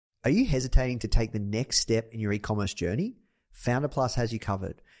Are you hesitating to take the next step in your e-commerce journey? Founder Plus has you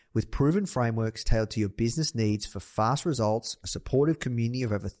covered. With proven frameworks tailored to your business needs for fast results, a supportive community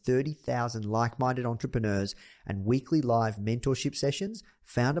of over 30,000 like-minded entrepreneurs, and weekly live mentorship sessions,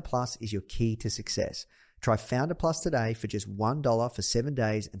 Founder Plus is your key to success. Try Founder Plus today for just $1 for 7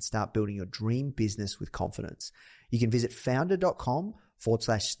 days and start building your dream business with confidence. You can visit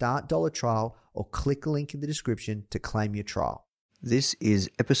founder.com/start $1 or click the link in the description to claim your trial. This is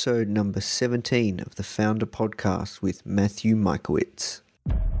episode number 17 of the Founder Podcast with Matthew Michowitz.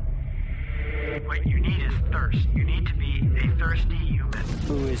 What you need is thirst. You need to be a thirsty human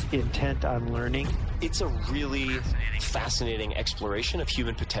who is intent on learning. It's a really fascinating exploration of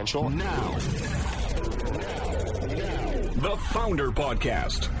human potential. Now, the Founder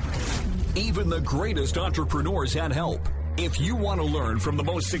Podcast. Even the greatest entrepreneurs had help. If you want to learn from the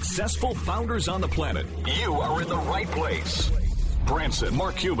most successful founders on the planet, you are in the right place. Branson,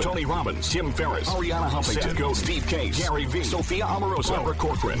 Mark Cuban, Tony Robbins, Tim Ferriss, Arianna Huffington, Seth Godin, Steve Case, Gary Vee, Sophia Amoruso, Barbara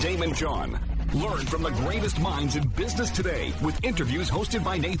Corcoran, Damon John. Learn from the greatest minds in business today with interviews hosted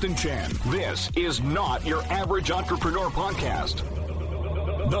by Nathan Chan. This is not your average entrepreneur podcast.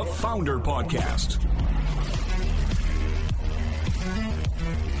 The Founder Podcast.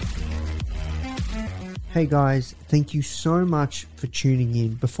 Hey guys, thank you so much for tuning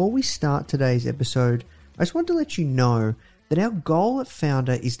in. Before we start today's episode, I just want to let you know that our goal at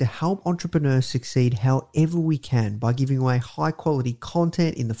Founder is to help entrepreneurs succeed however we can by giving away high quality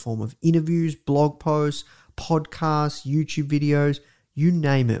content in the form of interviews, blog posts, podcasts, YouTube videos, you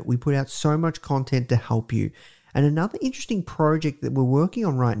name it. We put out so much content to help you. And another interesting project that we're working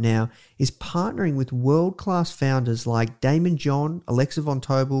on right now is partnering with world-class founders like Damon John, Alexa Von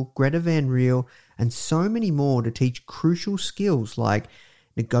Tobel, Greta Van Riel, and so many more to teach crucial skills like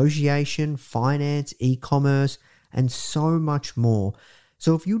negotiation, finance, e-commerce, and so much more.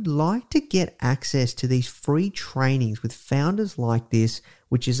 So if you'd like to get access to these free trainings with founders like this,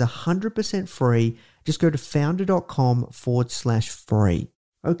 which is 100% free, just go to founder.com/free.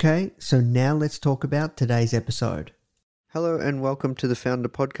 Okay, so now let's talk about today's episode. Hello and welcome to the Founder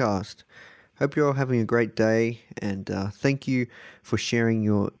Podcast. Hope you're all having a great day and thank you for sharing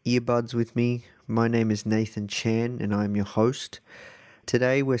your earbuds with me. My name is Nathan Chan and I'm your host.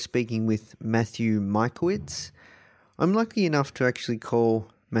 Today we're speaking with Matthew Michowitz. I'm lucky enough to actually call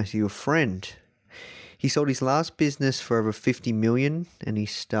Matthew a friend. He sold his last business for over $50 million and he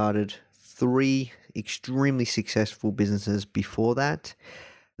started 3 extremely successful businesses before that.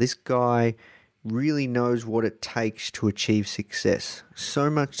 This guy really knows what it takes to achieve success,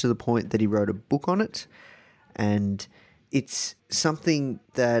 so much to the point that he wrote a book on it, and it's something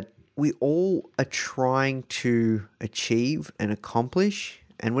that we all are trying to achieve and accomplish.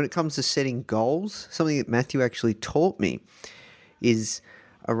 And when it comes to setting goals, something that Matthew actually taught me is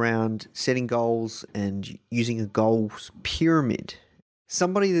around setting goals and using a goals pyramid.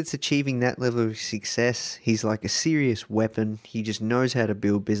 Somebody that's achieving that level of success, he's like a serious weapon. He just knows how to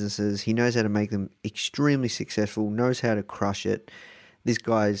build businesses. He knows how to make them extremely successful, knows how to crush it. This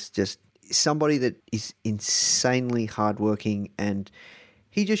guy's just somebody that is insanely hardworking and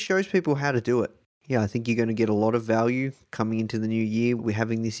he just shows people how to do it. Yeah, I think you're going to get a lot of value coming into the new year. We're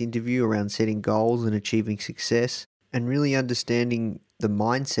having this interview around setting goals and achieving success and really understanding the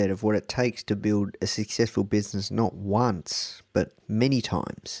mindset of what it takes to build a successful business, not once, but many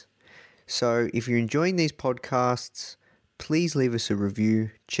times. So if you're enjoying these podcasts, please leave us a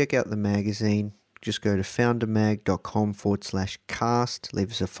review. Check out the magazine. Just go to foundermag.com/cast.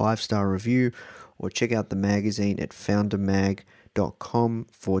 Leave us a 5-star review or check out the magazine at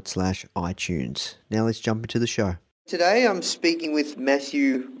foundermag.com/iTunes. Now let's jump into the show. Today I'm speaking with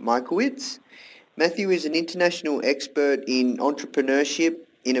Matthew Michowitz. Matthew is an international expert in entrepreneurship,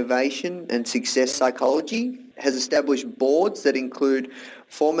 innovation and success psychology, has established boards that include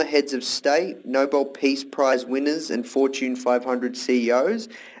former heads of state, Nobel Peace Prize winners and Fortune 500 CEOs,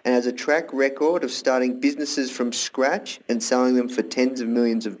 and has a track record of starting businesses from scratch and selling them for tens of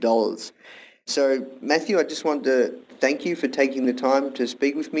millions of dollars. So Matthew, I just wanted to thank you for taking the time to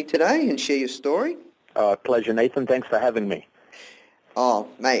speak with me today and share your story. Pleasure, Nathan. Thanks for having me. Oh,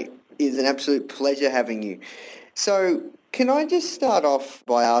 mate, it's an absolute pleasure having you. So can I just start off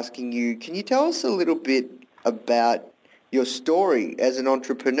by asking you, can you tell us a little bit about your story as an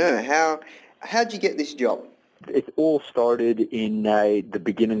entrepreneur? How'd you get this job? It all started in the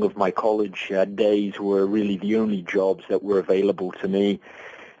beginning of my college days were really the only jobs that were available to me.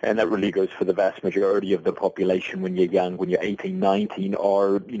 And that really goes for the vast majority of the population when you're young, when you're 18, 19,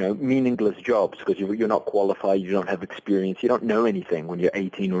 are, meaningless jobs because you're not qualified, you don't have experience, you don't know anything when you're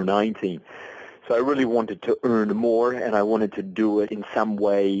 18 or 19. So I really wanted to earn more, and I wanted to do it in some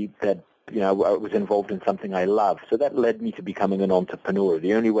way that, I was involved in something I love. So that led me to becoming an entrepreneur.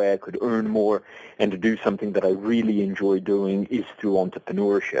 The only way I could earn more and to do something that I really enjoy doing is through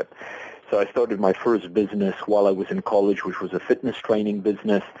entrepreneurship. So I started my first business while I was in college, which was a fitness training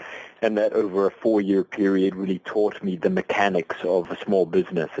business, and that over a 4-year period really taught me the mechanics of a small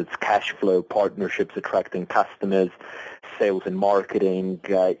business. It's cash flow, partnerships, attracting customers, sales and marketing,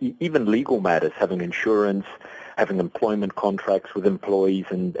 even legal matters, having insurance, having employment contracts with employees,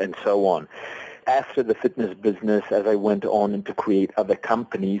 and so on. After the fitness business, as I went on to create other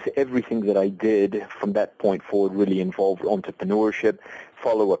companies, everything that I did from that point forward really involved entrepreneurship,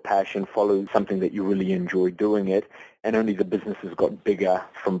 follow a passion, follow something that you really enjoy doing it, and only the businesses got bigger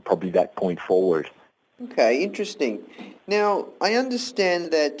from probably that point forward. Okay, interesting. Now, I understand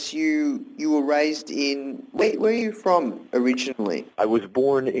that you were raised in... Where are you from originally? I was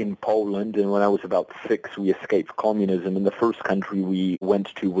born in Poland, and when I was about 6, we escaped communism, and the first country we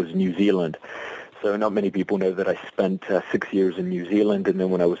went to was New Zealand. So not many people know that I spent 6 years in New Zealand, and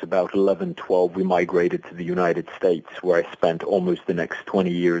then when I was about 11, 12, we migrated to the United States, where I spent almost the next 20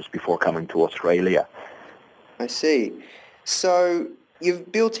 years before coming to Australia. I see. So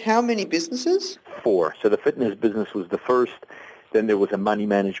you've built how many businesses? 4. So the fitness business was the first. Then there was a money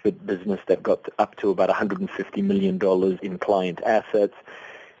management business that got up to about $150 million in client assets.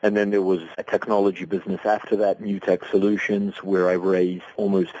 And then there was a technology business after that, New Tech Solutions, where I raised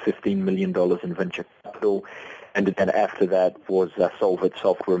almost $15 million in venture capital. And then after that was Solvit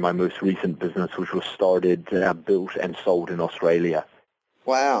Software, my most recent business, which was started, built, and sold in Australia.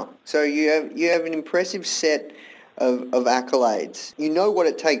 Wow. So you have an impressive set of accolades. You know what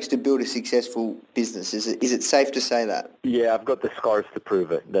it takes to build a successful business. Is it safe to say that? Yeah, I've got the scars to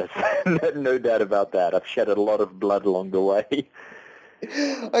prove it. There's no doubt about that. I've shed a lot of blood along the way.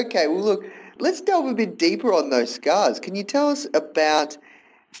 Okay, well, look, let's delve a bit deeper on those scars. Can you tell us about,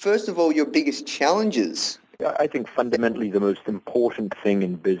 first of all, your biggest challenges? I think fundamentally the most important thing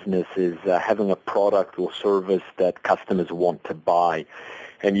in business is having a product or service that customers want to buy.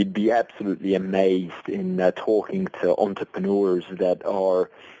 And you'd be absolutely amazed in talking to entrepreneurs that are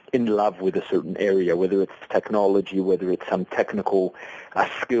in love with a certain area, whether it's technology, whether it's some technical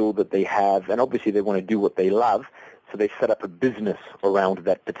skill that they have. And obviously they want to do what they love, so they set up a business around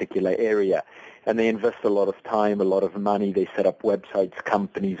that particular area. And they invest a lot of time, a lot of money. They set up websites,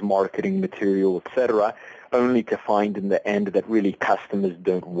 companies, marketing material, etc., only to find in the end that really customers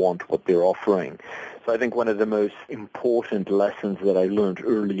don't want what they're offering. So I think one of the most important lessons that I learned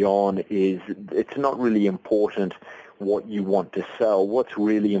early on is it's not really important what you want to sell. What's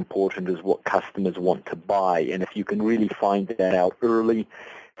really important is what customers want to buy. And if you can really find that out early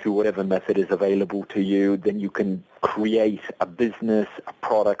through whatever method is available to you, then you can create a business, a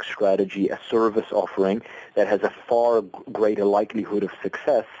product strategy, a service offering that has a far greater likelihood of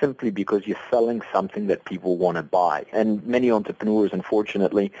success simply because you're selling something that people want to buy. And many entrepreneurs,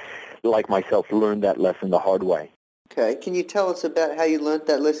 unfortunately, like myself, learned that lesson the hard way. Okay, can you tell us about how you learned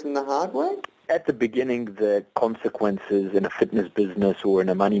that lesson the hard way? At the beginning, the consequences in a fitness business or in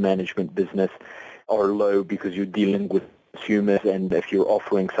a money management business are low because you're dealing with consumers, and if you're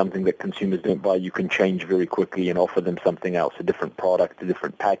offering something that consumers don't buy, you can change very quickly and offer them something else, a different product, a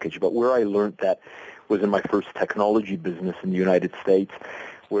different package. But where I learned that was in my first technology business in the United States,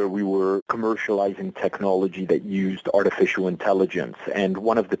 where we were commercializing technology that used artificial intelligence. And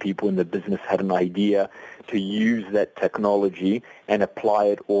one of the people in the business had an idea to use that technology and apply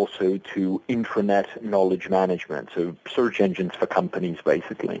it also to intranet knowledge management, so search engines for companies,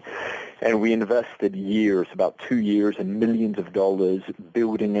 basically. And we invested years, about 2 years, and millions of dollars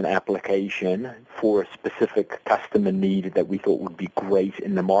building an application for a specific customer need that we thought would be great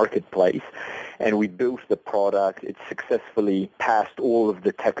in the marketplace. And we built the product. It successfully passed all of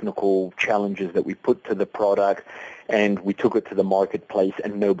the technical challenges that we put to the product, and we took it to the marketplace,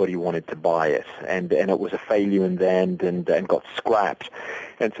 and nobody wanted to buy it. And it was a failure in the end and got scrapped.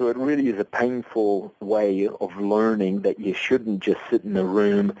 And so it really is a painful way of learning that you shouldn't just sit in a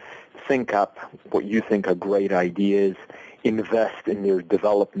room, think up what you think are great ideas, invest in their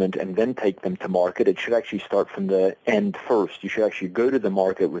development, and then take them to market. It should actually start from the end first. You should actually go to the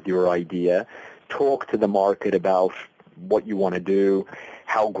market with your idea, talk to the market about what you want to do,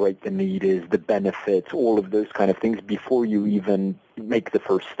 how great the need is, the benefits, all of those kind of things before you even make the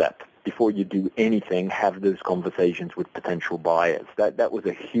first step. Before you do anything, have those conversations with potential buyers. That was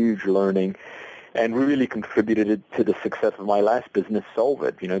a huge learning. and really contributed to the success of my last business,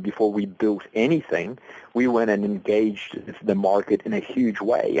 Solvit. Before we built anything, we went and engaged the market in a huge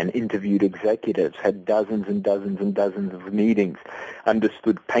way and interviewed executives, had dozens and dozens and dozens of meetings,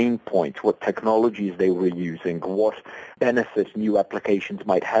 understood pain points, what technologies they were using, what benefits new applications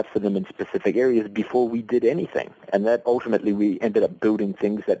might have for them in specific areas before we did anything. And that ultimately we ended up building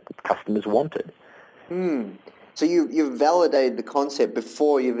things that customers wanted. So you've validated the concept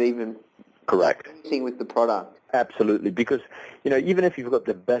before you've even Correct. done anything with the product. Absolutely, because even if you've got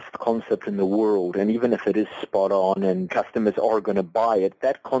the best concept in the world, and even if it is spot on and customers are going to buy it,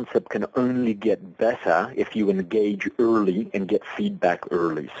 that concept can only get better if you engage early and get feedback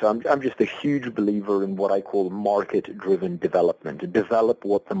early. So I'm just a huge believer in what I call market-driven development. Develop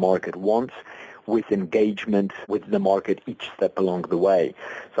what the market wants, with engagement with the market each step along the way.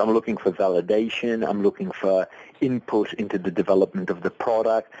 So I'm looking for validation, I'm looking for input into the development of the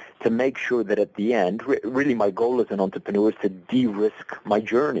product to make sure that at the end, really my goal as an entrepreneur is to de-risk my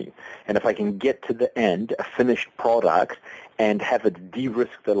journey. And if I can get to the end, a finished product, and have it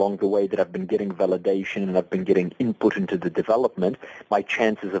de-risked along the way that I've been getting validation and I've been getting input into the development, my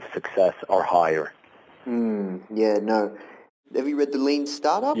chances of success are higher. Yeah, no. Have you read The Lean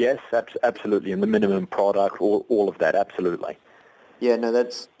Startup? Yes, absolutely, and the minimum product, all of that, absolutely. Yeah, no,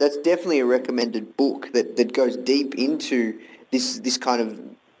 that's definitely a recommended book that goes deep into this kind of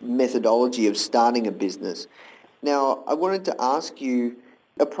methodology of starting a business. Now, I wanted to ask you,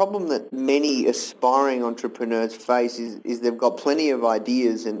 a problem that many aspiring entrepreneurs face is they've got plenty of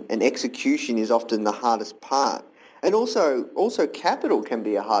ideas and execution is often the hardest part. And also capital can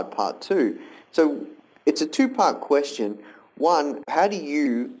be a hard part too. So it's a two-part question. One, how do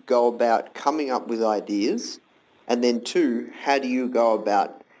you go about coming up with ideas? And then two, how do you go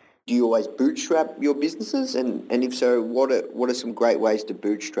about, do you always bootstrap your businesses? And if so, what are some great ways to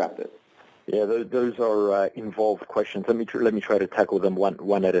bootstrap it? Yeah, those are involved questions. Let me try to tackle them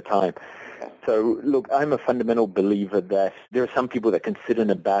one at a time. So, look, I'm a fundamental believer that there are some people that can sit in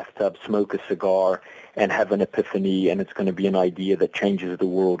a bathtub, smoke a cigar, and have an epiphany, and it's going to be an idea that changes the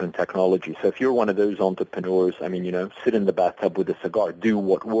world and technology. So if you're one of those entrepreneurs, sit in the bathtub with a cigar, do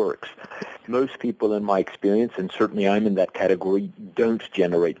what works. Most people in my experience, and certainly I'm in that category, don't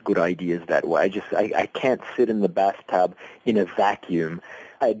generate good ideas that way. I can't sit in the bathtub in a vacuum,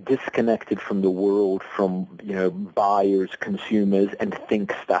 disconnected from the world, from buyers, consumers, and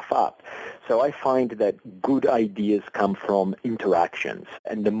think stuff up. So I find that good ideas come from interactions.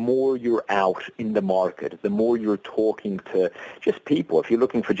 And the more you're out in the market, the more you're talking to just people. If you're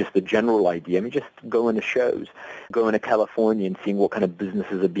looking for just a general idea, just going to shows, going to California and seeing what kind of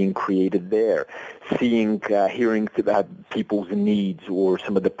businesses are being created there, hearing about people's needs or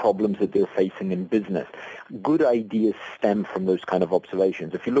some of the problems that they're facing in business. Good ideas stem from those kind of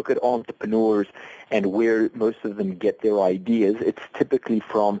observations. If you look at entrepreneurs and where most of them get their ideas, it's typically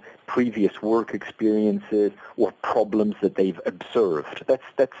from previous work experiences or problems that they've observed.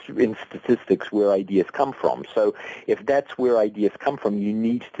 That's in statistics where ideas come from. So if that's where ideas come from, you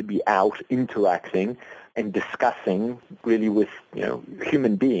need to be out interacting and discussing really with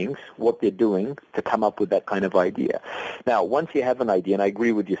human beings what they're doing to come up with that kind of idea. Now, once you have an idea, and I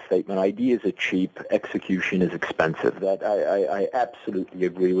agree with your statement, ideas are cheap, execution is expensive. That I absolutely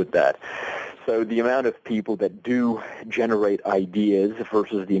agree with that. So the amount of people that do generate ideas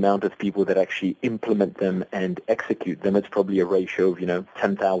versus the amount of people that actually implement them and execute them, it's probably a ratio of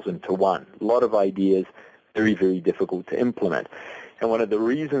 10,000 to 1. A lot of ideas, very, very difficult to implement. And one of the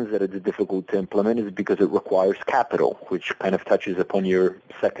reasons that it's difficult to implement is because it requires capital, which kind of touches upon your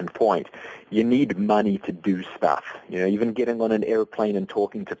second point. You need money to do stuff. Even getting on an airplane and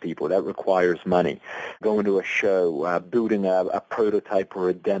talking to people, that requires money. Going to a show, building a prototype or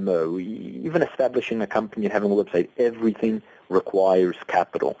a demo, even establishing a company and having a website, everything requires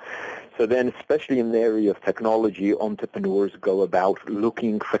capital. So then, especially in the area of technology, entrepreneurs go about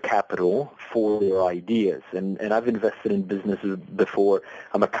looking for capital for their ideas. And I've invested in businesses before.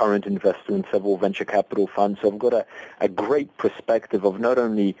 I'm a current investor in several venture capital funds. So I've got a great perspective of not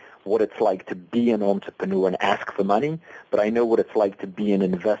only what it's like to be an entrepreneur and ask for money, but I know what it's like to be an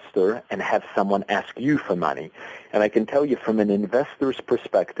investor and have someone ask you for money. And I can tell you from an investor's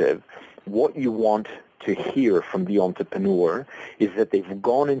perspective, what you want to hear from the entrepreneur is that they've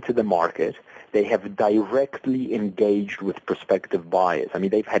gone into the market, they have directly engaged with prospective buyers.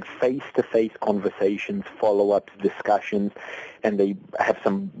 They've had face-to-face conversations, follow-ups, discussions, and they have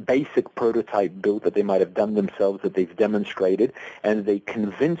some basic prototype built that they might have done themselves that they've demonstrated, and they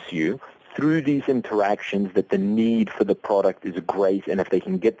convince you through these interactions that the need for the product is great, and if they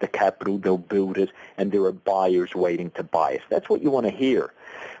can get the capital, they'll build it, and there are buyers waiting to buy it. That's what you want to hear.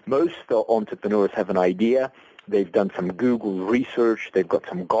 Most entrepreneurs have an idea. They've done some Google research. They've got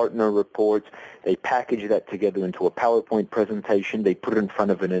some Gartner reports. They package that together into a PowerPoint presentation. They put it in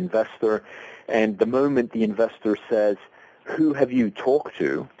front of an investor. And the moment the investor says, who have you talked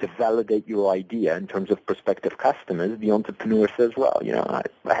to validate your idea in terms of prospective customers, the entrepreneur says, well,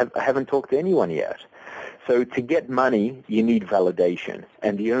 I haven't talked to anyone yet. So to get money, you need validation.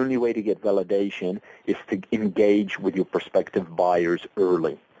 And the only way to get validation is to engage with your prospective buyers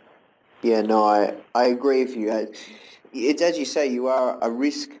early. Yeah, no, I agree with you. It's as you say, you are a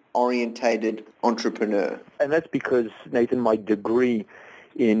risk-orientated entrepreneur. And that's because, Nathan, my degree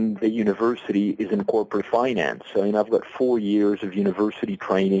in the university is in corporate finance. So, I've got 4 years of university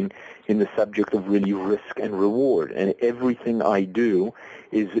training in the subject of really risk and reward. And everything I do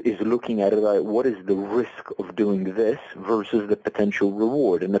is looking at it like, what is the risk of doing this versus the potential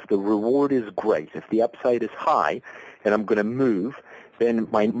reward? And if the reward is great, if the upside is high, and I'm going to move, then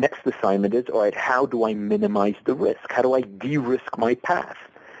my next assignment is, all right, how do I minimize the risk? How do I de-risk my path?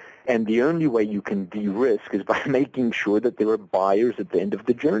 And the only way you can de-risk is by making sure that there are buyers at the end of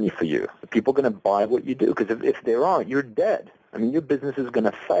the journey for you. People are going to buy what you do, because if there aren't, you're dead. Your business is going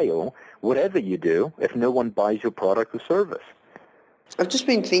to fail, whatever you do, if no one buys your product or service. I've just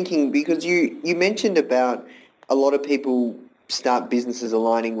been thinking, because you mentioned about a lot of people start businesses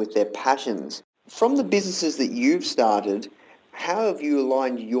aligning with their passions. From the businesses that you've started, how have you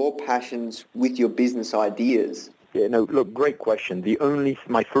aligned your passions with your business ideas? Yeah, no, look, great question.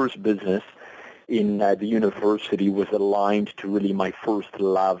 My first business in the university was aligned to really my first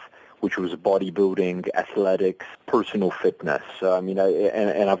love, which was bodybuilding, athletics, personal fitness. So,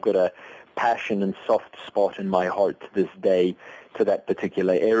 and I've got a passion and soft spot in my heart to this day to that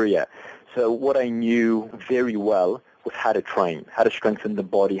particular area. So what I knew very well was how to train, how to strengthen the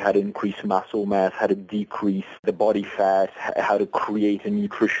body, how to increase muscle mass, how to decrease the body fat, how to create a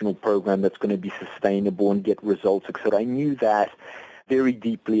nutritional program that's going to be sustainable and get results, etc. I knew that very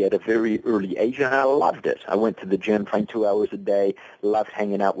deeply at a very early age, and I loved it. I went to the gym, trained 2 hours a day, loved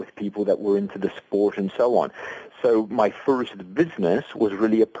hanging out with people that were into the sport and so on. So my first business was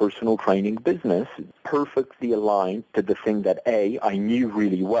really a personal training business, perfectly aligned to the thing that, A, I knew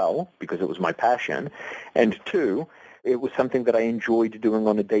really well because it was my passion, and 2, it was something that I enjoyed doing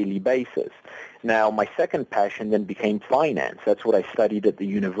on a daily basis. Now, my second passion then became finance. That's what I studied at the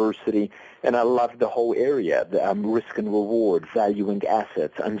university, and I loved the whole area, the risk and reward, valuing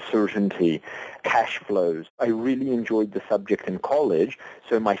assets, uncertainty, cash flows. I really enjoyed the subject in college,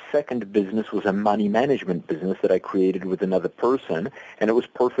 so my second business was a money management business that I created with another person, and it was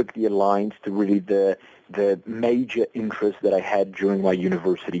perfectly aligned to really the major interest that I had during my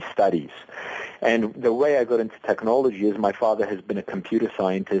university studies. And the way I got into technology is my father has been a computer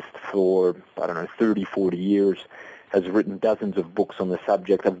scientist for, 30, 40 years, has written dozens of books on the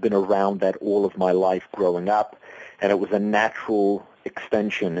subject. I've been around that all of my life growing up, and it was a natural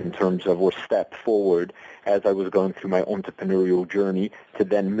extension in terms of, or step forward as I was going through my entrepreneurial journey to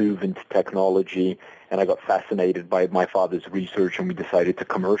then move into technology. And I got fascinated by my father's research, and we decided to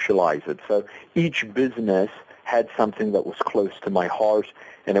commercialize it. So each business had something that was close to my heart,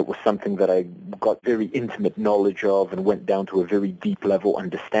 and it was something that I got very intimate knowledge of and went down to a very deep level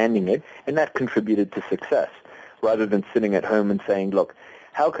understanding it, and that contributed to success. Rather than sitting at home and saying, look,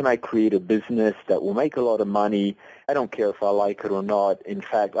 how can I create a business that will make a lot of money? I don't care if I like it or not. In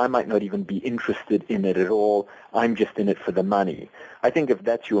fact, I might not even be interested in it at all. I'm just in it for the money. I think if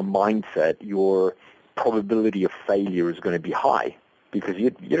that's your mindset, your probability of failure is going to be high, because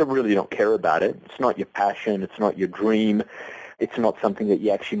you really don't care about it. It's not your passion. It's not your dream. It's not something that you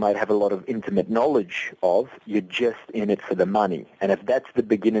actually might have a lot of intimate knowledge of. You're just in it for the money. And if that's the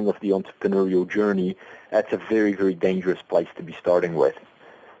beginning of the entrepreneurial journey, that's a very, very dangerous place to be starting with.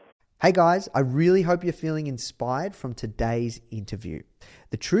 Hey guys, I really hope you're feeling inspired from today's interview.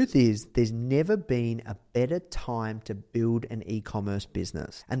 The truth is, there's never been a better time to build an e-commerce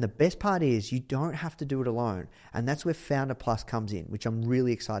business. And the best part is, you don't have to do it alone. And that's where Founder Plus comes in, which I'm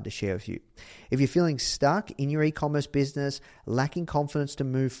really excited to share with you. If you're feeling stuck in your e-commerce business, lacking confidence to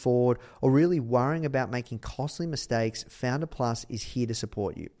move forward, or really worrying about making costly mistakes, Founder Plus is here to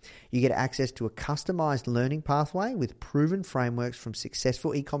support you. You get access to a customized learning pathway with proven frameworks from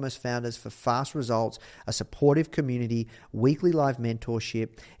successful e-commerce founders for fast results, a supportive community, weekly live mentorship,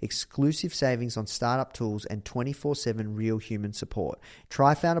 membership, exclusive savings on startup tools, and 24/7 real human support.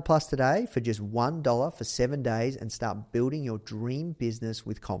 Try Founder Plus today for just $1 for 7 days and start building your dream business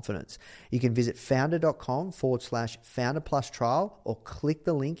with confidence. You can visit founder.com/Founder Plus trial or click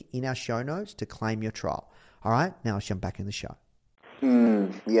the link in our show notes to claim your trial. All right, now let's jump back in the show.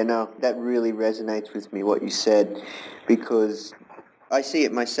 Yeah, no, that really resonates with me, what you said, because I see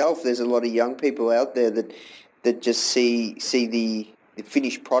it myself. There's a lot of young people out there that just see the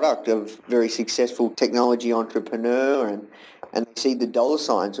finished product of very successful technology entrepreneur and they see the dollar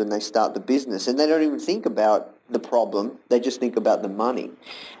signs when they start the business, and they don't even think about the problem. They just think about the money.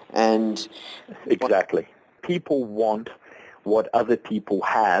 And exactly. People want what other people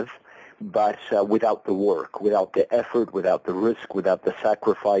have, but without the work, without the effort, without the risk, without the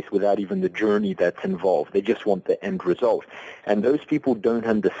sacrifice, without even the journey that's involved. They just want the end result. And those people don't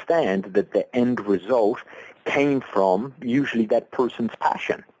understand that the end result came from usually that person's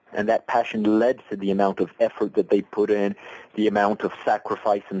passion. And that passion led to the amount of effort that they put in, the amount of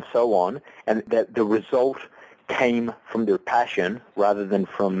sacrifice and so on, and that the result came from their passion rather than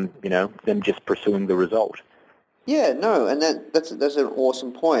from, them just pursuing the result. yeah, no, and that's an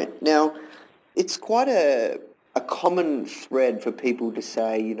awesome point. Now, it's quite a common thread for people to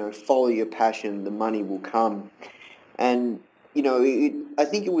say, follow your passion, the money will come. And, I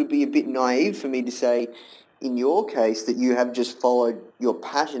think it would be a bit naive for me to say, in your case, that you have just followed your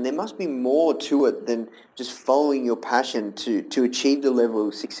passion. There must be more to it than just following your passion to achieve the level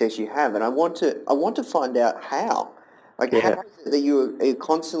of success you have. And I want to find out how. Like, how is it that you're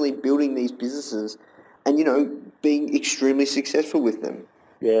constantly building these businesses and, being extremely successful with them?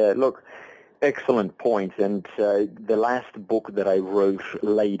 Yeah, look, excellent point. And the last book that I wrote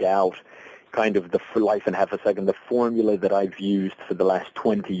laid out kind of the life in half a second, the formula that I've used for the last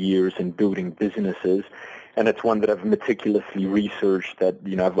 20 years in building businesses. And it's one that I've meticulously researched, that,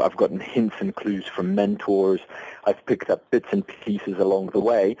 I've gotten hints and clues from mentors. I've picked up bits and pieces along the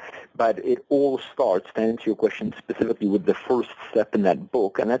way. But it all starts, to answer your question specifically, with the first step in that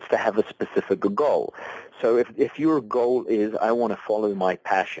book, and that's to have a specific goal. So if your goal is, I want to follow my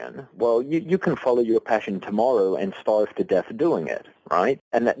passion, well, you can follow your passion tomorrow and starve to death doing it, right?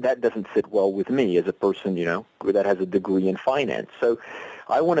 And that doesn't sit well with me as a person, that has a degree in finance. So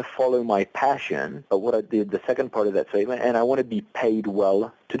I want to follow my passion, but what I did, the second part of that statement, and I want to be paid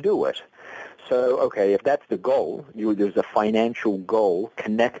well to do it. So, okay, if that's the goal, there's a financial goal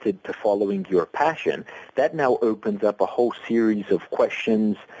connected to following your passion, that now opens up a whole series of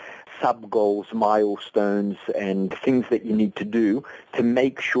questions, sub-goals, milestones, and things that you need to do to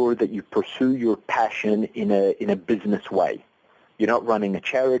make sure that you pursue your passion in a business way. You're not running a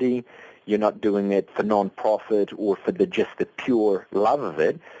charity. You're not doing it for non-profit or for just the pure love of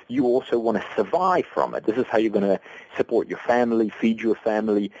it. You also want to survive from it. This is how you're going to support your family, feed your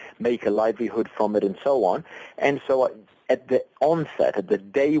family, make a livelihood from it, and so on. And so at the onset, at the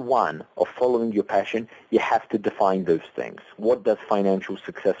day one of following your passion, you have to define those things. What does financial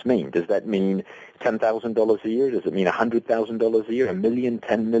success mean? Does that mean $10,000 a year? Does it mean $100,000 a year, $1 million,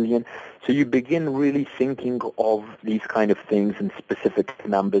 $10 million? So you begin really thinking of these kind of things in specific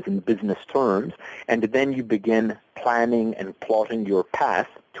numbers and business terms, and then you begin planning and plotting your path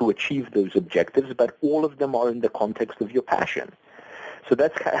to achieve those objectives, but all of them are in the context of your passion. So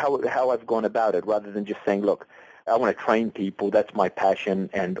that's how I've gone about it, rather than just saying, look, I want to train people, that's my passion,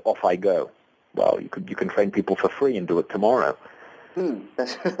 and off I go. Well, you can train people for free and do it tomorrow.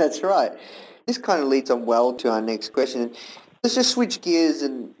 That's right. This kind of leads on well to our next question. Let's just switch gears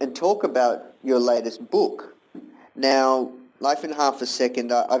and talk about your latest book. Now, Life in Half a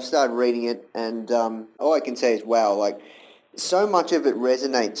Second, I've started reading it, and all I can say is, wow, like, so much of it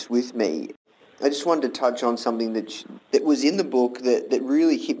resonates with me. I just wanted to touch on something that was in the book that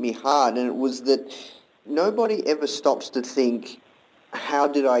really hit me hard, and it was that nobody ever stops to think, how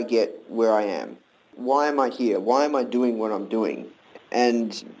did I get where I am? Why am I here? Why am I doing what I'm doing?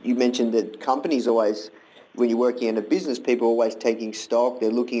 And you mentioned that companies always, when you're working in a business, people are always taking stock. They're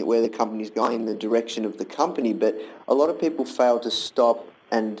looking at where the company's going, the direction of the company. But a lot of people fail to stop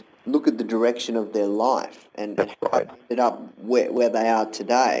and look at the direction of their life and ended up where they are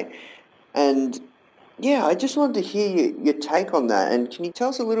today. And yeah, I just wanted to hear your take on that. And can you tell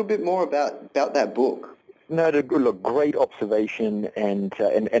us a little bit more about that book? No, look, great observation, and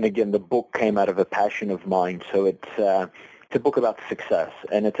again, the book came out of a passion of mine. So it's a book about success,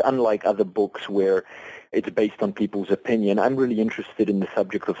 and it's unlike other books where it's based on people's opinion. I'm really interested in the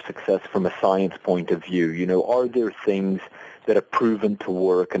subject of success from a science point of view. Are there things that are proven to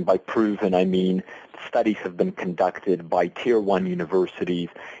work? And by proven, I mean studies have been conducted by Tier 1 universities,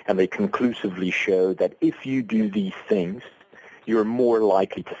 and they conclusively show that if you do these things, you're more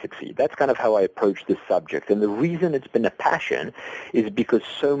likely to succeed. That's kind of how I approach this subject. And the reason it's been a passion is because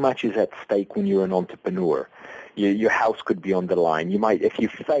so much is at stake when you're an entrepreneur. Your house could be on the line. You might, if you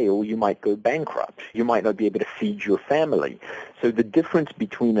fail, you might go bankrupt. You might not be able to feed your family. So the difference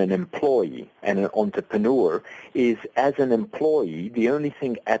between an employee and an entrepreneur is, as an employee, the only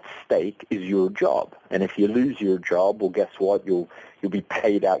thing at stake is your job. And if you lose your job, well, guess what? You'll be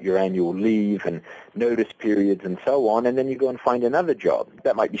paid out your annual leave and notice periods and so on, and then you go and find another job.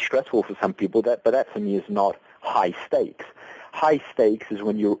 That might be stressful for some people, but that for me is not high stakes. High stakes is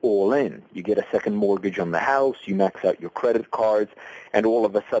when you're all in. You get a second mortgage on the house, you max out your credit cards, and all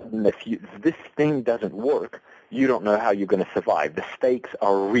of a sudden, if this thing doesn't work, you don't know how you're going to survive. The stakes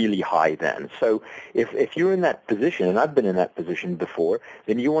are really high then. So if you're in that position, and I've been in that position before,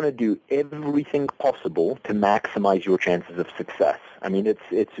 then you want to do everything possible to maximize your chances of success. I mean,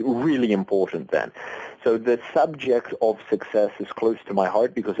 it's really important then. So the subject of success is close to my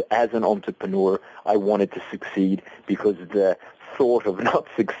heart because as an entrepreneur, I wanted to succeed because the thought of not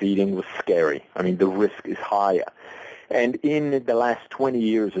succeeding was scary. I mean, the risk is higher. And in the last 20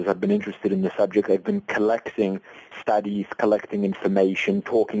 years, as I've been interested in the subject, I've been collecting studies, collecting information,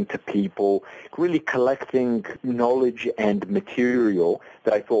 talking to people, really collecting knowledge and material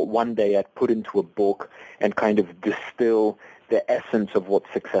that I thought one day I'd put into a book and kind of distill the essence of what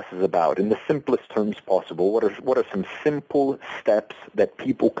success is about in the simplest terms possible. What are some simple steps that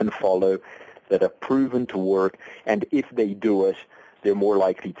people can follow that are proven to work, and if they do it, they're more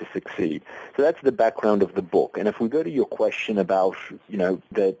likely to succeed. So that's the background of the book. And if we go to your question about,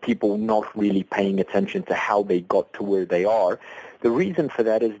 the people not really paying attention to how they got to where they are, the reason for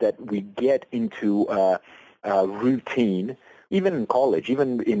that is that we get into a routine. Even in college,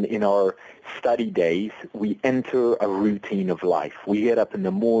 even in our study days, we enter a routine of life. We get up in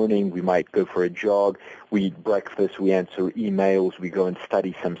the morning, we might go for a jog, we eat breakfast, we answer emails, we go and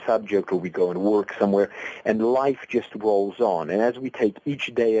study some subject, or we go and work somewhere, and life just rolls on. And as we take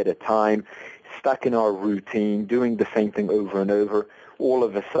each day at a time, stuck in our routine, doing the same thing over and over, all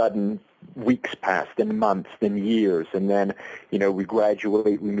of a sudden, weeks pass, then months, then years, and then, we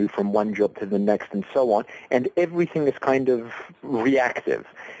graduate, we move from one job to the next, and so on, and everything is kind of reactive.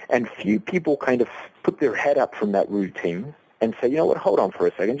 And few people kind of put their head up from that routine and say, you know what, hold on for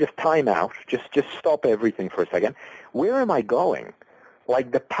a second, just time out, just stop everything for a second. Where am I going?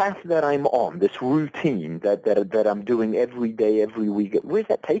 Like the path that I'm on, this routine that I'm doing every day, every week, where's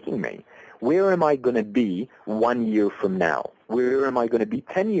that taking me? Where am I going to be 1 year from now? Where am I going to be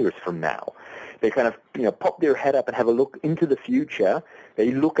 10 years from now? They kind of, pop their head up and have a look into the future.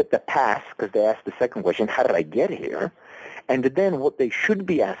 They look at the past because they ask the second question, how did I get here? And then what they should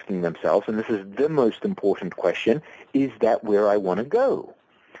be asking themselves, and this is the most important question, is that where I want to go?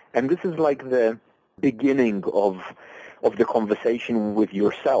 And this is like the beginning of the conversation with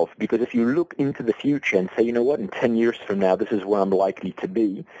yourself, because if you look into the future and say, you know what, in 10 years from now, this is where I'm likely to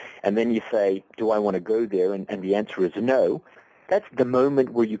be, and then you say, do I want to go there? And the answer is no. That's the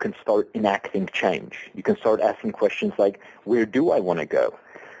moment where you can start enacting change. You can start asking questions like, where do I want to go?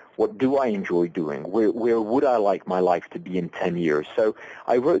 What do I enjoy doing? Where would I like my life to be in 10 years? So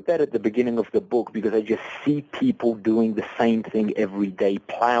I wrote that at the beginning of the book because I just see people doing the same thing every day,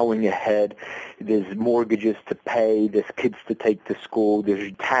 plowing ahead. There's mortgages to pay. There's kids to take to school.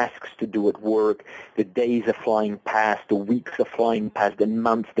 There's tasks to do at work. The days are flying past. The weeks are flying past. The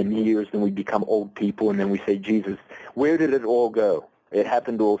months, the years. Then we become old people, and then we say, Jesus, where did it all go? It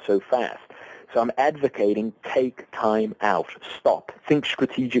happened all so fast. So I'm advocating take time out. Stop. Think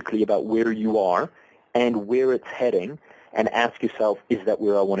strategically about where you are and where it's heading, and ask yourself, is that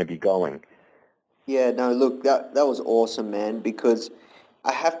where I want to be going? Yeah, no, look, that was awesome, man, because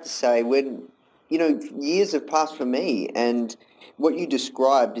I have to say, when, years have passed for me, and what you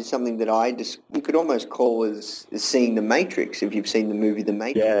described is something that you could almost call as seeing the Matrix, if you've seen the movie The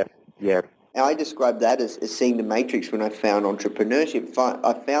Matrix. Yeah. And I describe that as seeing the Matrix when I found entrepreneurship.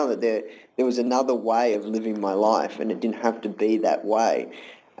 I found that there was another way of living my life, and it didn't have to be that way.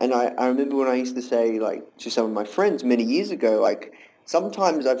 And I remember when I used to say, to some of my friends many years ago,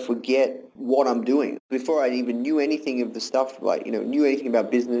 sometimes I forget what I'm doing. Before I even knew anything of the stuff, knew anything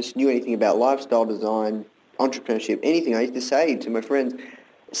about business, knew anything about lifestyle design, entrepreneurship, anything, I used to say to my friends,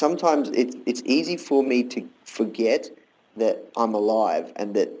 sometimes it's easy for me to forget that I'm alive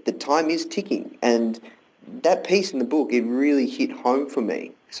and that the time is ticking. And that piece in the book, it really hit home for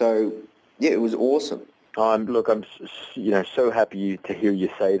me. So, yeah, it was awesome. Look, I'm so happy to hear you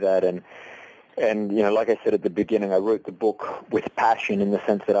say that. And like I said at the beginning, I wrote the book with passion in the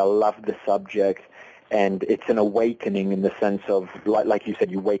sense that I love the subject. And it's an awakening in the sense of, like you said,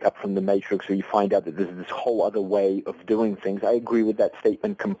 you wake up from the matrix or you find out that there's this whole other way of doing things. I agree with that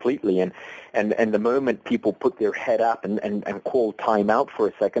statement completely. And the moment people put their head up and call time out for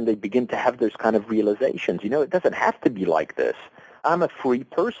a second, they begin to have those kind of realizations. It doesn't have to be like this. I'm a free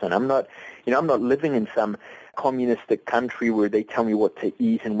person. I'm not living in some communistic country where they tell me what to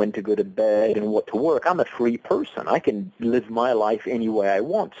eat and when to go to bed and what to work. I'm a free person. I can live my life any way I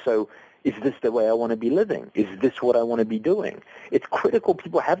want. So is this the way I want to be living? Is this what I want to be doing? It's critical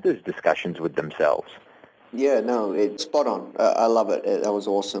people have those discussions with themselves. Yeah, no, it's spot on. I love it. That was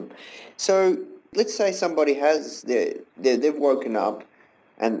awesome. So let's say somebody they've woken up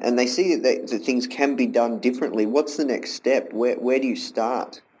and they see that things can be done differently. What's the next step? Where do you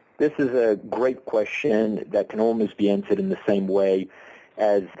start? This is a great question that can almost be answered in the same way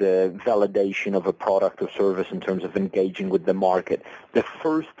as the validation of a product or service in terms of engaging with the market. The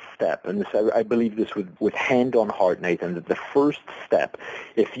first step, and I believe this with hand on heart, Nathan, that the first step,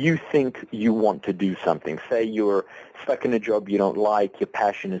 if you think you want to do something, say you're stuck in a job you don't like, your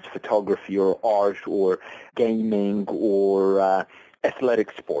passion is photography or art or gaming or athletic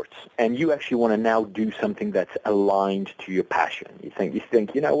sports, and you actually want to now do something that's aligned to your passion. You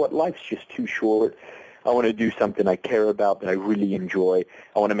think, you know what, life's just too short. I want to do something I care about that I really enjoy.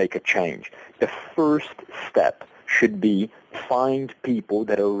 I want to make a change. The first step should be find people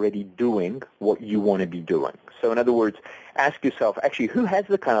that are already doing what you want to be doing. So in other words, ask yourself, actually, who has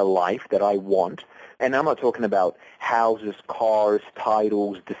the kind of life that I want? And I'm not talking about houses, cars,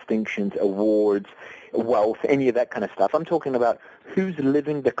 titles, distinctions, awards, wealth, any of that kind of stuff. I'm talking about who's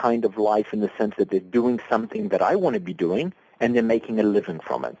living the kind of life in the sense that they're doing something that I want to be doing, and they're making a living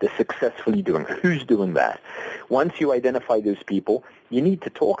from it. They're successfully doing it. Who's doing that? Once you identify those people, you need to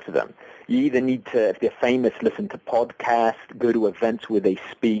talk to them. You either need to, if they're famous, listen to podcasts, go to events where they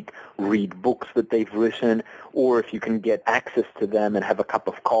speak, read books that they've written, or if you can get access to them and have a cup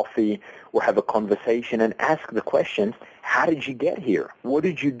of coffee or have a conversation and ask the questions, how did you get here? What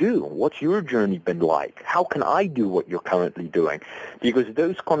did you do? What's your journey been like? How can I do what you're currently doing? Because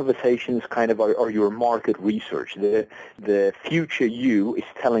those conversations kind of are your market research. The future you is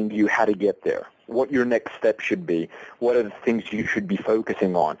telling you how to get there, what your next step should be, what are the things you should be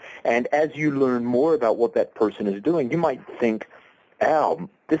focusing on. And as you learn more about what that person is doing, you might think,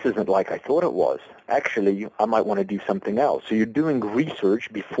 this isn't like I thought it was. Actually, I might want to do something else. So you're doing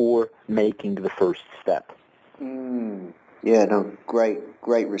research before making the first step. Yeah, no, great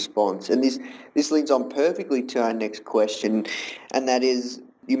response. And this leads on perfectly to our next question, and that is,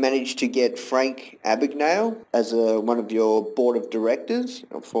 you managed to get Frank Abagnale as one of your board of directors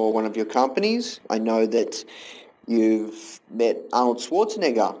for one of your companies. I know that you've met Arnold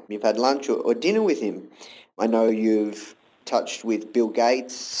Schwarzenegger. You've had lunch or dinner with him. I know you've touched with Bill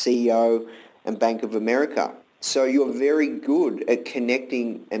Gates, CEO and Bank of America. So you're very good at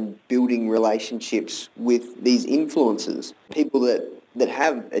connecting and building relationships with these influencers, people that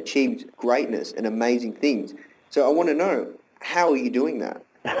have achieved greatness and amazing things. So I want to know, how are you doing that?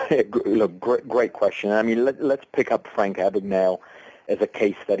 Look, great question. I mean, let's pick up Frank Abagnale as a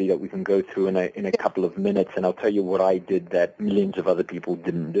case study that we can go through in a couple of minutes, and I'll tell you what I did that millions of other people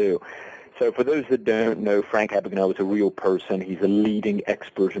didn't do. So for those that don't know, Frank Abagnale is a real person. He's a leading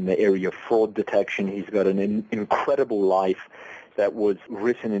expert in the area of fraud detection. He's got an incredible life that was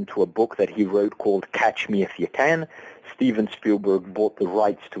written into a book that he wrote called Catch Me If You Can. Steven Spielberg bought the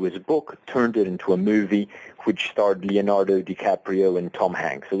rights to his book, turned it into a movie which starred Leonardo DiCaprio and Tom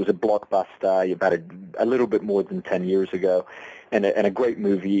Hanks. It was a blockbuster about a little bit more than 10 years ago, and a great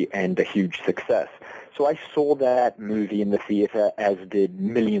movie and a huge success. So I saw that movie in the theater, as did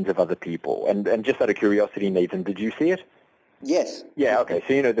millions of other people. And just out of curiosity, Nathan, did you see it? Yes. Yeah, okay,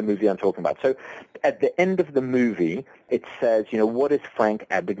 so you know the movie I'm talking about. So at the end of the movie, it says, what is Frank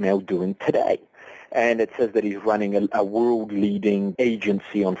Abagnale doing today? And it says that he's running a world-leading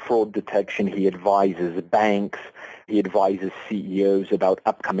agency on fraud detection. He advises banks. He advises CEOs about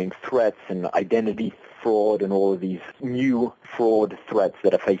upcoming threats and identity fraud and all of these new fraud threats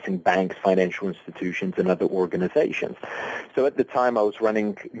that are facing banks, financial institutions, and other organizations. So at the time, I was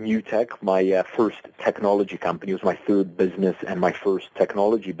running NewTek, my first technology company. It was my third business and my first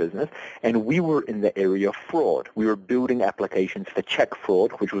technology business. And we were in the area of fraud. We were building applications for check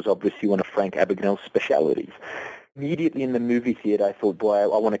fraud, which was obviously one of Frank Abagnale's specialties. Immediately in the movie theater, I thought, boy, I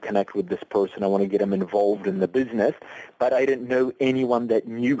want to connect with this person. I want to get him involved in the business. But I didn't know anyone that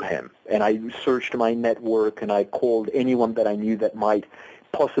knew him. And I searched my network, and I called anyone that I knew that might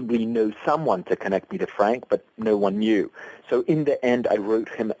possibly know someone to connect me to Frank, but no one knew. So in the end, I wrote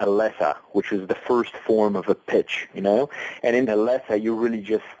him a letter, which was the first form of a pitch, you know. And in a letter, you're really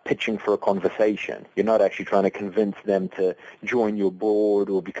just pitching for a conversation. You're not actually trying to convince them to join your board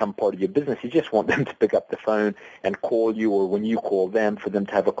or become part of your business. You just want them to pick up the phone and call you, or when you call them, for them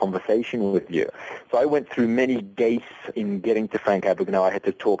to have a conversation with you. So I went through many gates in getting to Frank Abagnale. I had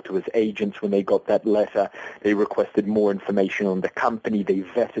to talk to his agents when they got that letter. They requested more information on the company. They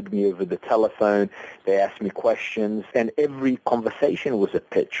vetted me over the telephone. They asked me questions. And every conversation was a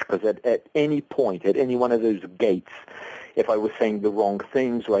pitch, because at any point, at any one of those gates, if I was saying the wrong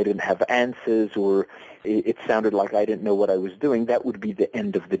things, or I didn't have answers, or it sounded like I didn't know what I was doing, that would be the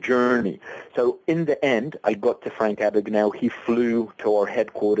end of the journey. So in the end, I got to Frank Abagnale. He flew to our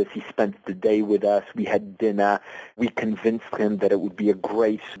headquarters. He spent the day with us. We had dinner. We convinced him that it would be a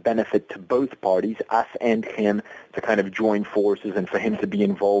great benefit to both parties, us and him, to kind of join forces and for him to be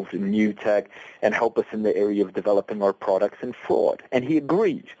involved in new tech and help us in the area of developing our products and fraud. And he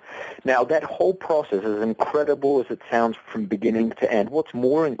agreed. Now, that whole process, as incredible as it sounds from beginning to end, what's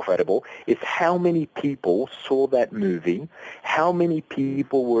more incredible is how many people saw that movie, how many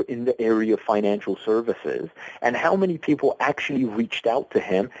people were in the area of financial services, and how many people actually reached out to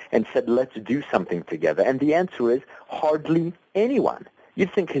him and said, let's do something together. And the answer is hardly anyone.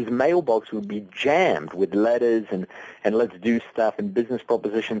 You'd think his mailbox would be jammed with letters and let's do stuff and business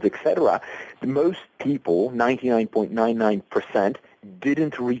propositions, etc. Most people, 99.99%,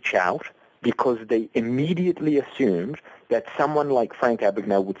 didn't reach out because they immediately assumed that someone like Frank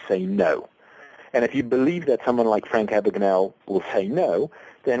Abagnale would say no. And if you believe that someone like Frank Abagnale will say no,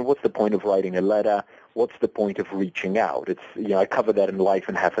 then what's the point of writing a letter? What's the point of reaching out? It's, I cover that in Life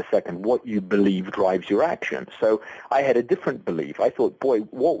in Half a Second. What you believe drives your action. So I had a different belief. I thought, boy,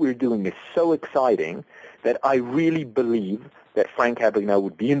 what we're doing is so exciting that I really believe that Frank Abagnale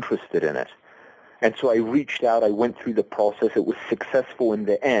would be interested in it. And so I reached out. I went through the process. It was successful in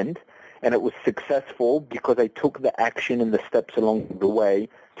the end, and it was successful because I took the action and the steps along the way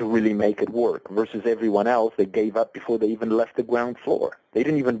to really make it work, versus everyone else. They gave up before they even left the ground floor. They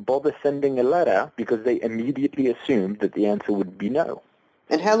didn't even bother sending a letter because they immediately assumed that the answer would be no.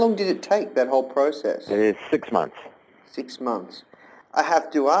 And how long did it take, that whole process? It is 6 months. 6 months. I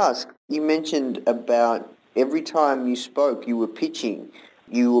have to ask, you mentioned about every time you spoke, you were pitching.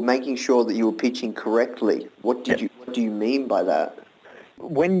 You were making sure that you were pitching correctly. What do you mean by that?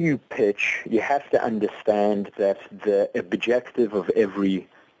 When you pitch, you have to understand that the objective of every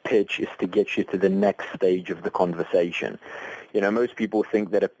pitch is to get you to the next stage of the conversation. Most people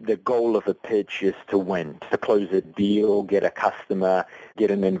think that the goal of a pitch is to win, to close a deal, get a customer, get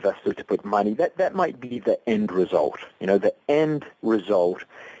an investor to put money. That might be the end result. The end result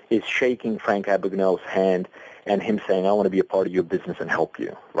is shaking Frank Abagnale's hand and him saying, I want to be a part of your business and help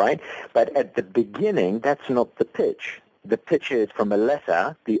you, right? But at the beginning, that's not the pitch. The pitch is, from a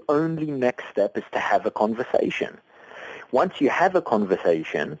letter, the only next step is to have a conversation. Once you have a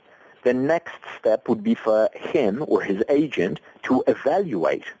conversation, the next step would be for him or his agent to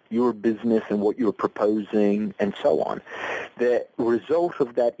evaluate your business and what you're proposing and so on. The result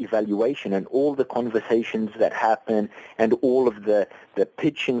of that evaluation and all the conversations that happen and all of the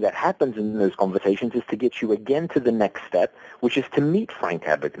pitching that happens in those conversations is to get you again to the next step, which is to meet Frank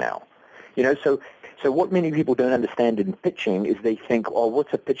Abagnale. So what many people don't understand in pitching is they think, oh,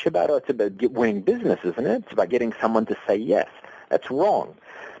 what's a pitch about? Oh, it's about winning business, isn't it? It's about getting someone to say yes. That's wrong.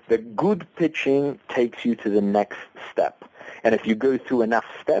 The good pitching takes you to the next step. And if you go through enough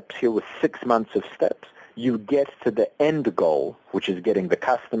steps, here with 6 months of steps, you get to the end goal, which is getting the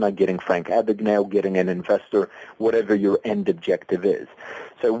customer, getting Frank Abagnale, getting an investor, whatever your end objective is.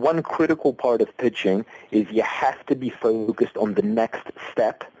 So one critical part of pitching is you have to be focused on the next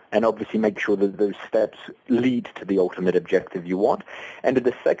step, and obviously make sure that those steps lead to the ultimate objective you want. And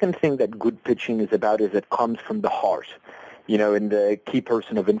the second thing that good pitching is about is it comes from the heart. In the Key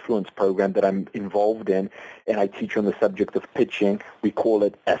Person of Influence program that I'm involved in, and I teach on the subject of pitching, we call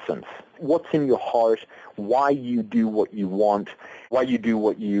it essence. What's in your heart, why you do what you want, why you do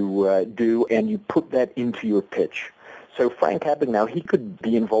what you do, and you put that into your pitch. So Frank Abagnale, he could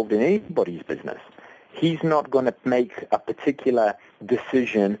be involved in anybody's business. He's not going to make a particular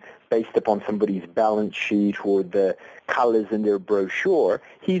decision based upon somebody's balance sheet or the colors in their brochure.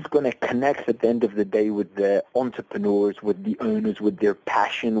 He's going to connect at the end of the day with the entrepreneurs, with the owners, with their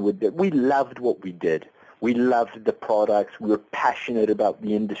passion. We loved what we did. We loved the products. We were passionate about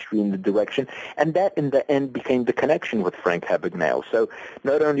the industry and the direction. And that, in the end, became the connection with Frank Abagnale. So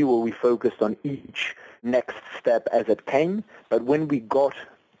not only were we focused on each next step as it came, but when we got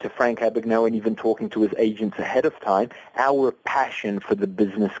to Frank Abagnale and even talking to his agents ahead of time, our passion for the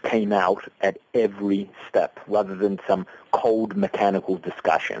business came out at every step rather than some cold mechanical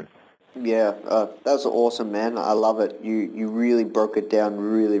discussion. Yeah, that's awesome, man. I love it. You really broke it down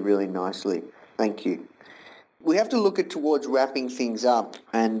really, really nicely. Thank you. We have to look at towards wrapping things up,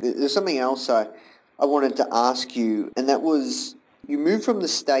 and there's something else I wanted to ask you, and that was you moved from the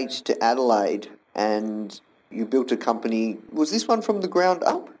States to Adelaide, and you built a company. Was this one from the ground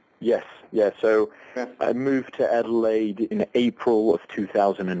up? Yes. So I moved to Adelaide in April of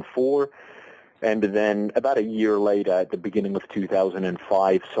 2004. And then about a year later, at the beginning of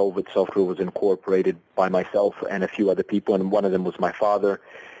 2005, Solvit Software was incorporated by myself and a few other people, and one of them was my father.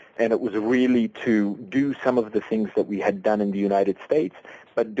 And it was really to do some of the things that we had done in the United States,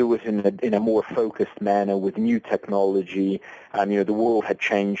 but do it in a more focused manner with new technology. The world had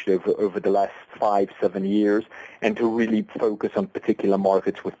changed over the last 5-7 years, and to really focus on particular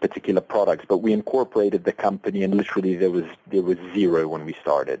markets with particular products. But we incorporated the company, and literally there was zero when we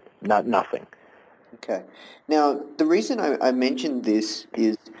started, nothing. Okay. Now, the reason I mentioned this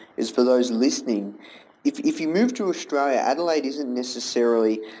is for those listening, if you move to Australia, Adelaide isn't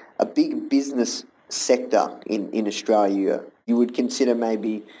necessarily a big business sector in Australia. You would consider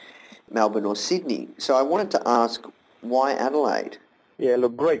maybe Melbourne or Sydney. So I wanted to ask, why Adelaide? Yeah,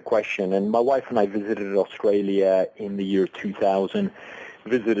 look, great question. And my wife and I visited Australia in the year 2000,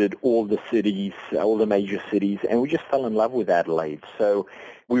 visited all the cities, all the major cities, and we just fell in love with Adelaide. So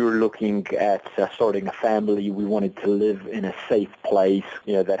we were looking at starting a family. We wanted to live in a safe place,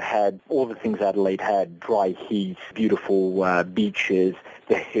 that had all the things Adelaide had: dry heat, beautiful beaches,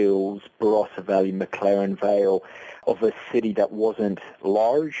 the hills, Barossa Valley, McLaren Vale, of a city that wasn't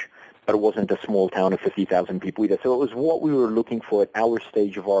large, but it wasn't a small town of 50,000 people either. So it was what we were looking for at our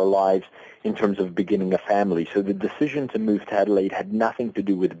stage of our lives in terms of beginning a family. So the decision to move to Adelaide had nothing to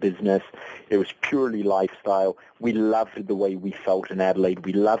do with business. It was purely lifestyle. We loved the way we felt in Adelaide.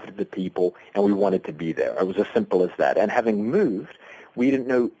 We loved the people, and we wanted to be there. It was as simple as that. And having moved, we didn't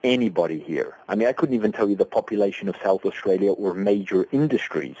know anybody here. I mean, I couldn't even tell you the population of South Australia or major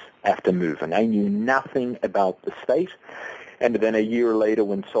industries after moving. I knew nothing about the state. And then a year later,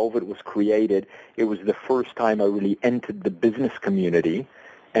 when Solvit was created, it was the first time I really entered the business community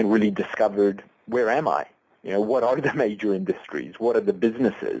and really discovered, where am I? What are the major industries? What are the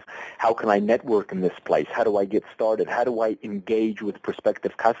businesses? How can I network in this place? How do I get started? How do I engage with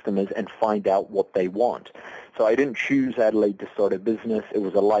prospective customers and find out what they want? So I didn't choose Adelaide to start a business. It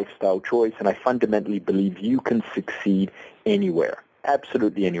was a lifestyle choice, and I fundamentally believe you can succeed anywhere.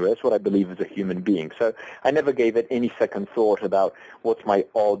 Absolutely anywhere. That's what I believe as a human being. So I never gave it any second thought about what's my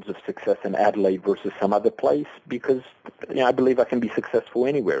odds of success in Adelaide versus some other place, because I believe I can be successful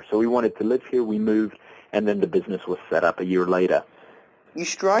anywhere. So we wanted to live here. We moved, and then the business was set up a year later. You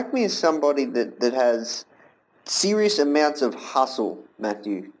strike me as somebody that has serious amounts of hustle,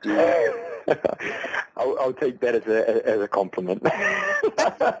 Matthew. I'll take that as a compliment.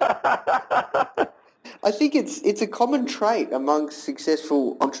 I think it's a common trait amongst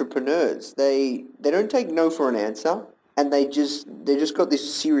successful entrepreneurs. They don't take no for an answer, and they just got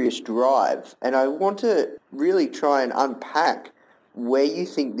this serious drive. And I want to really try and unpack where you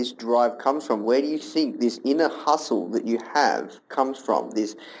think this drive comes from. Where do you think this inner hustle that you have comes from?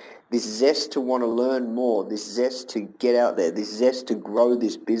 This zest to want to learn more, this zest to get out there, this zest to grow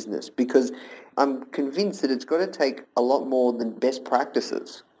this business. Because I'm convinced that it's got to take a lot more than best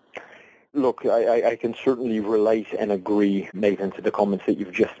practices. Look, I can certainly relate and agree, Nathan, to the comments that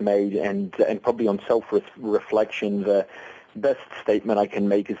you've just made, and probably on self-reflection, the best statement I can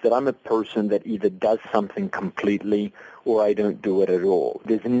make is that I'm a person that either does something completely or I don't do it at all.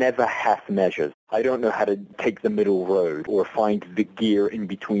 There's never half measures. I don't know how to take the middle road or find the gear in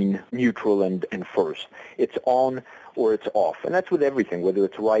between neutral and first. It's on or it's off. And that's with everything, whether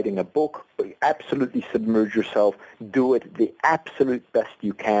it's writing a book, absolutely submerge yourself, do it the absolute best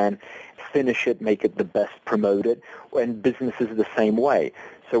you can, finish it, make it the best, promote it, and business is the same way.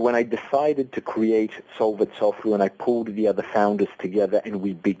 So when I decided to create Solvit Software and I pulled the other founders together and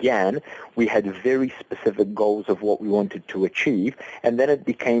we began, we had very specific goals of what we wanted to achieve, and then it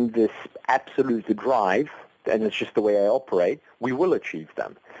became this absolute drive, and it's just the way I operate, we will achieve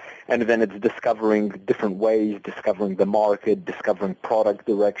them. And then it's discovering different ways, discovering the market, discovering product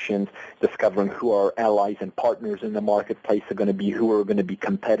directions, discovering who our allies and partners in the marketplace are going to be, who are going to be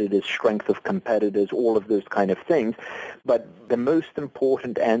competitors, strength of competitors, all of those kind of things. But the most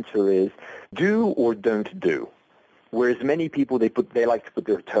important answer is do or don't do. Whereas many people, they like to put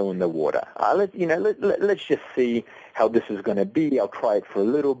their toe in the water. Let's just see how this is going to be. I'll try it for a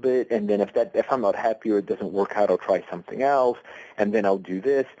little bit, and then if I'm not happy or it doesn't work out, I'll try something else, and then I'll do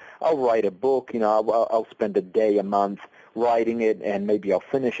this. I'll write a book. I'll spend a day, a month writing it, and maybe I'll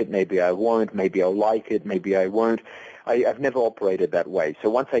finish it, maybe I won't, maybe I'll like it, maybe I won't. I've never operated that way. So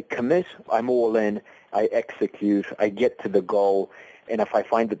once I commit, I'm all in, I execute, I get to the goal. And if I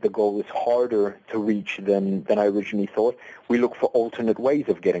find that the goal is harder to reach than I originally thought, we look for alternate ways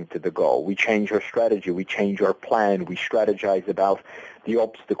of getting to the goal. We change our strategy. We change our plan. We strategize about the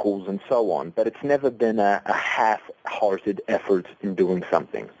obstacles and so on. But it's never been a half-hearted effort in doing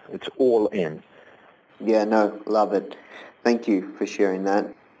something. It's all in. Yeah, no, love it. Thank you for sharing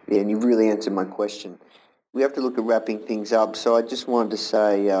that. Yeah, and you really answered my question. We have to look at wrapping things up. So I just wanted to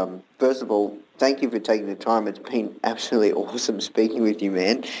say, first of all, thank you for taking the time. It's been absolutely awesome speaking with you,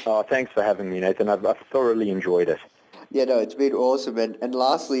 man. Oh, thanks for having me, Nathan. I've thoroughly enjoyed it. Yeah, no, it's been awesome. And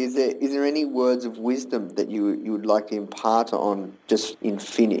lastly, is there any words of wisdom that you would like to impart on just in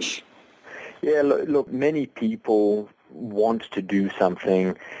Finnish? Yeah, look, many people want to do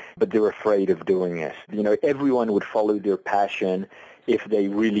something, but they're afraid of doing it. Everyone would follow their passion if they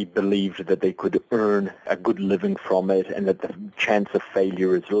really believed that they could earn a good living from it and that the chance of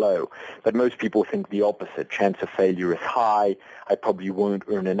failure is low. But most people think the opposite. Chance of failure is high. I probably won't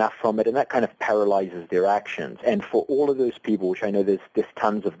earn enough from it, and that kind of paralyzes their actions. And for all of those people, which I know there's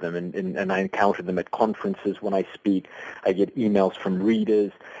tons of them, and I encounter them at conferences when I speak, I get emails from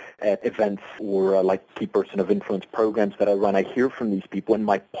readers at events or like Key Person of Influence programs that I run, I hear from these people, and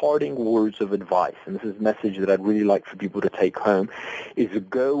my parting words of advice, and this is a message that I'd really like for people to take home, is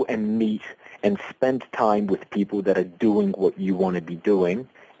go and meet and spend time with people that are doing what you want to be doing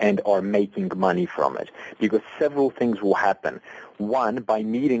and are making money from it. Because several things will happen. One, by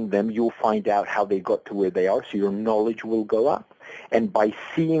meeting them, you'll find out how they got to where they are, so your knowledge will go up. And by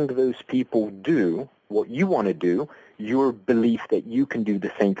seeing those people do what you want to do, your belief that you can do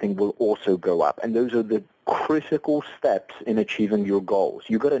the same thing will also go up. And those are the critical steps in achieving your goals.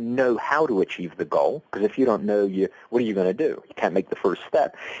 You've got to know how to achieve the goal, because if you don't know, what are you going to do? You can't make the first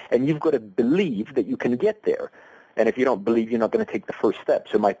step. And you've got to believe that you can get there. And if you don't believe, you're not going to take the first step.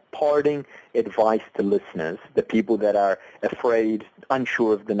 So my parting advice to listeners, the people that are afraid,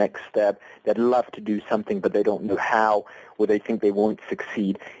 unsure of the next step, that love to do something but they don't know how, or they think they won't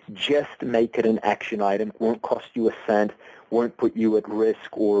succeed, just make it an action item. It won't cost you a cent, won't put you at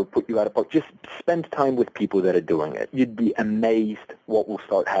risk or put you out of pocket. Just spend time with people that are doing it. You'd be amazed what will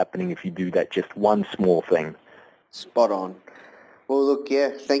start happening if you do that, just one small thing. Spot on. Well, look,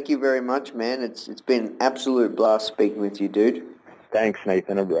 yeah, thank you very much, man. It's been an absolute blast speaking with you, dude. Thanks,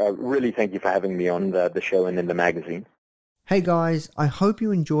 Nathan. I really thank you for having me on the show and in the magazine. Hey guys, I hope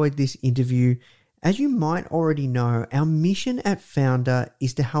you enjoyed this interview. As you might already know, our mission at Foundr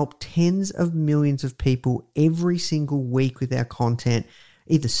is to help tens of millions of people every single week with our content,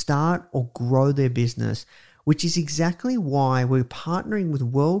 either start or grow their business, which is exactly why we're partnering with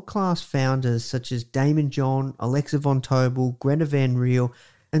world-class founders such as Damon John, Alexa Von Tobel, Greta Van Riel,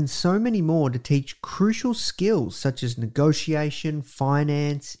 and so many more to teach crucial skills such as negotiation,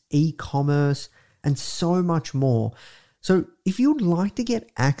 finance, e-commerce, and so much more. So if you'd like to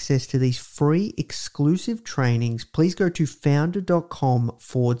get access to these free exclusive trainings, please go to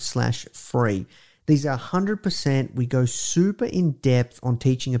foundr.com/free. These are 100%. We go super in depth on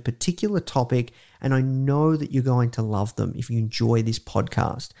teaching a particular topic, and I know that you're going to love them if you enjoy this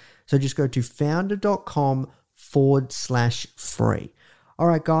podcast. So just go to foundr.com/free. All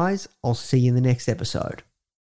right, guys, I'll see you in the next episode.